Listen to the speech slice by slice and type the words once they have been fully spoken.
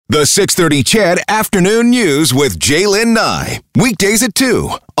The 6:30 CHED Afternoon News with Jaylen Nye. Weekdays at 2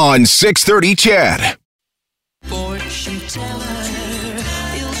 on 6:30 CHED. Fortune teller,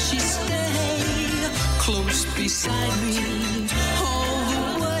 will she stay close beside me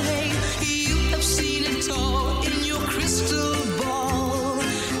all the way? You have seen it all in your crystal ball.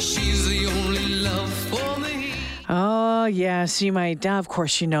 She's the only love for me. Oh, yes, you might. Of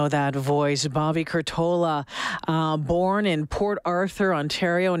course, you know that voice. Bobby Curtola, born in Port Arthur,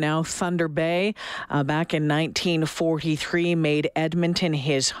 Ontario, now Thunder Bay. Back in 1943, made Edmonton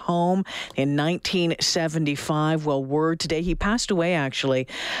his home. In 1975, well, word today, he passed away, actually.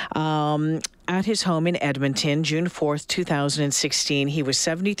 At his home in Edmonton, June 4th, 2016. He was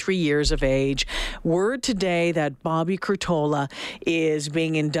 73 years of age. Word today that Bobby Curtola is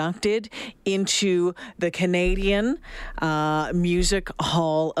being inducted into the Canadian Music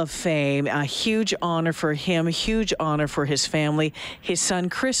Hall of Fame. A huge honor for him, a huge honor for his family. His son,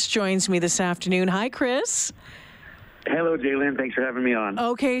 Chris, joins me this afternoon. Hi, Chris. Hello, Jaylen. Thanks for having me on.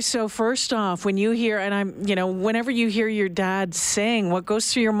 Okay, so first off, when you hear, and whenever you hear your dad sing, what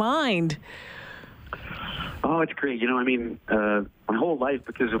goes through your mind? Oh, it's great. My whole life,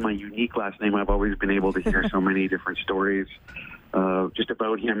 because of my unique last name, I've always been able to hear so many different stories just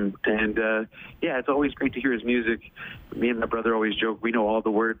about him. And, it's always great to hear his music. Me and my brother always joke, we know all the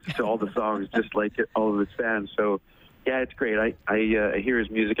words to all the songs, just like all of his fans. So, yeah, it's great. I hear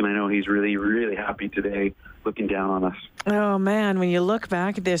his music, and I know he's really, really happy today looking down on us. Oh, man, when you look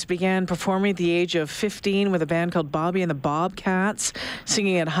back at this, began performing at the age of 15 with a band called Bobby and the Bobcats,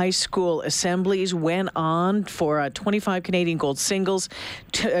 singing at high school assemblies, went on for 25 Canadian Gold singles,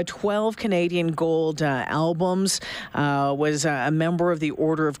 12 Canadian Gold albums, was a member of the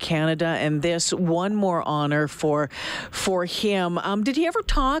Order of Canada, and this one more honor for him. Did he ever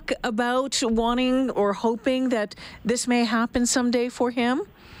talk about wanting or hoping that this may happen someday for him?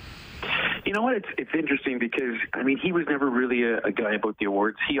 You know what? It's interesting because, he was never really a guy about the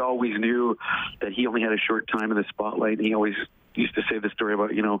awards. He always knew that he only had a short time in the spotlight, and he always used to say the story about,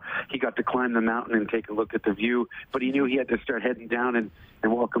 he got to climb the mountain and take a look at the view, but he knew he had to start heading down and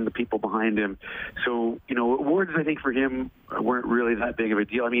welcome the people behind him. So, awards, I think, for him weren't really that big of a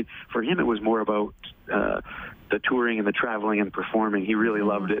deal. For him, it was more about the touring and the traveling and performing. He really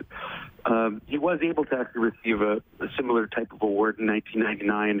loved it. He was able to actually receive a similar type of award in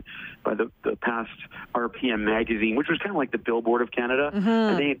 1999 by the past RPM magazine, which was kind of like the Billboard of Canada. Mm-hmm.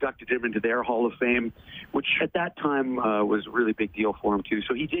 And they inducted him into their Hall of Fame, which at that time was a really big deal for him, too.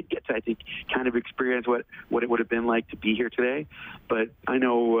 So he did get to, I think, kind of experience what it would have been like to be here today. But I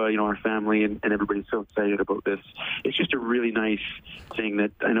know, our family and everybody's so excited about this. It's just a really nice thing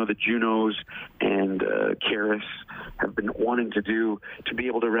that I know the Junos and Karis have been wanting to do, to be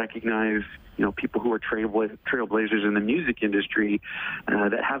able to recognize people who are trailblazers in the music industry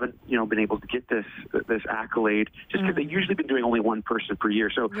that haven't been able to get this accolade just because they've usually been doing only one person per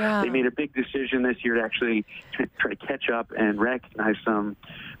year. So they made a big decision this year to actually try to catch up and recognize some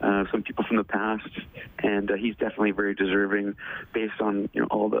people from the past, and he's definitely very deserving based on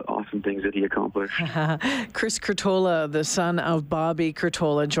all the awesome things that he accomplished. Chris Curtola, the son of Bobby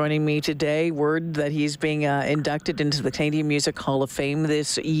Curtola, joining me today. Word that he's being inducted into the Canadian Music Hall of Fame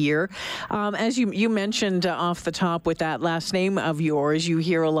this year. As you mentioned off the top with that last name of yours, you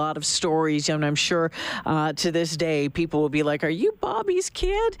hear a lot of stories, and I'm sure to this day people will be like, "Are you Bobby's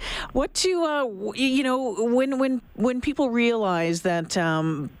kid?" What do when people realize that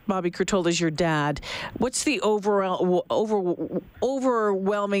Bobby Curtola is your dad, what's the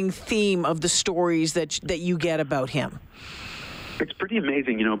overwhelming theme of the stories that you get about him? It's pretty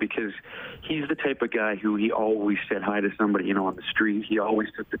amazing, because he's the type of guy who he always said hi to somebody, on the street. He always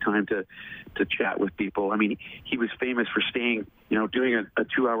took the time to chat with people. He was famous for staying, doing a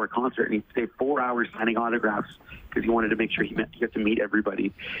 2-hour concert, and he'd stay 4 hours signing autographs because he wanted to make sure he got to meet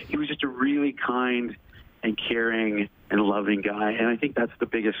everybody. He was just a really kind and caring and loving guy, and I think that's the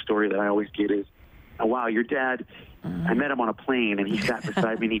biggest story that I always get is, oh, wow, your dad, I met him on a plane, and he sat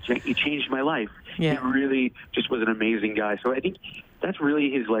beside me, and he changed my life. Yeah. He really just was an amazing guy. So I think that's really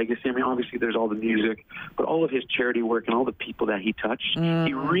his legacy. Obviously there's all the music, but all of his charity work and all the people that he touched,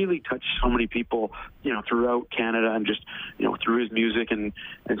 he really touched so many people, throughout Canada, and just, through his music and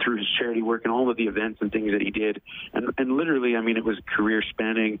through his charity work and all of the events and things that he did. And literally, it was a career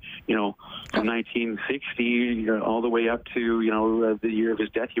spanning, from 1960 all the way up to, the year of his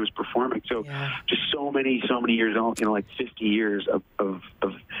death, he was performing. So just so many years, like 50 years of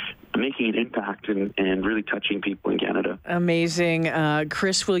making an impact and really touching people in Canada. Amazing.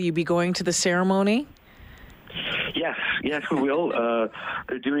 Chris, will you be going to the ceremony? Yes, Yes, we will.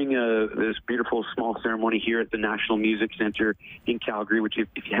 They're doing this beautiful small ceremony here at the National Music Centre in Calgary, which if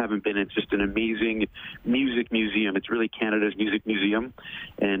you haven't been, it's just an amazing music museum. It's really Canada's music museum.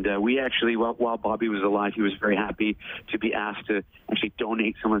 And we actually, while Bobby was alive, he was very happy to be asked to actually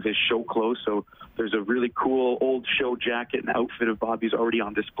donate some of his show clothes. So there's a really cool old show jacket and outfit of Bobby's already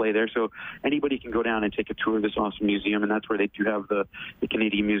on display there. So anybody can go down and take a tour of this awesome museum, and that's where they do have the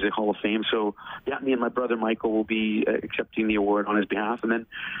Canadian Music Hall of Fame. So yeah, me and my brother Michael will be accepting the award on his behalf. And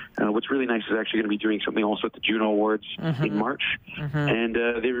then what's really nice is actually going to be doing something also at the Juno Awards in March. And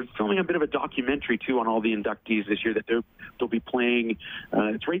they're filming a bit of a documentary too on all the inductees this year that they'll be playing.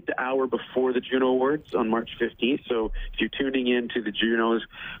 It's right the hour before the Juno Awards on March 15th. So if you're tuning in to the Junos,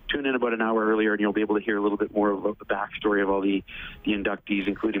 tune in about an hour earlier and you'll be able to hear a little bit more about the backstory of all the inductees,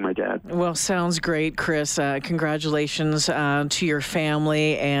 including my dad. Well, sounds great, Chris. Congratulations to your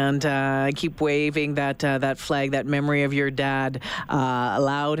family, and keep waving that flag, that memory of your dad,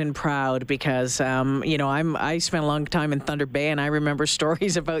 loud and proud, because I spent a long time in Thunder Bay, and I remember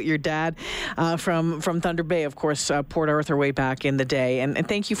stories about your dad from Thunder Bay, of course, Port Arthur way back in the day. And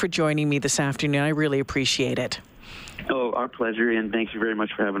thank you for joining me this afternoon. I really appreciate it. Oh, our pleasure, and thank you very much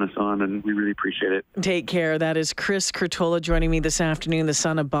for having us on, and we really appreciate it. Take care. That is Chris Curtola joining me this afternoon, the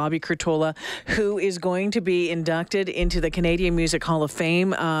son of Bobby Curtola, who is going to be inducted into the Canadian Music Hall of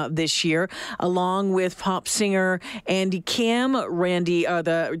Fame this year, along with pop singer Andy Kim, Randy,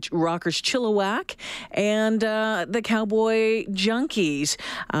 the Rockers Chilliwack, and the Cowboy Junkies.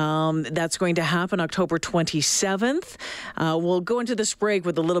 That's going to happen October 27th. We'll go into this break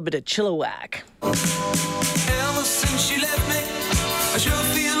with a little bit of Chilliwack. Ever since she left me, I sure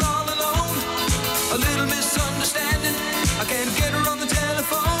feel all alone. A little misunderstanding, I can't get her on the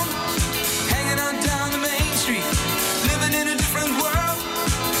telephone. Hanging out down the main street, living in a different world.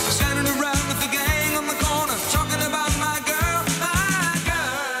 Standing around with the gang on the corner, talking about my girl, my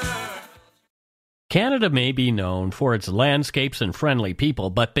girl. Canada may be known for its landscapes and friendly people,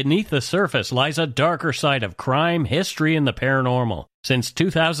 but beneath the surface lies a darker side of crime, history, and the paranormal. Since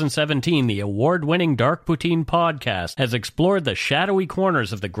 2017, the award-winning Dark Poutine podcast has explored the shadowy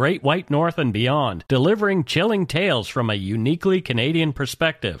corners of the Great White North and beyond, delivering chilling tales from a uniquely Canadian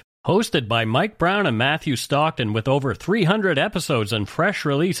perspective. Hosted by Mike Brown and Matthew Stockton with over 300 episodes and fresh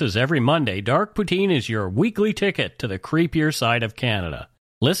releases every Monday, Dark Poutine is your weekly ticket to the creepier side of Canada.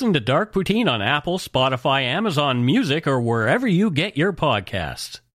 Listen to Dark Poutine on Apple, Spotify, Amazon Music, or wherever you get your podcasts.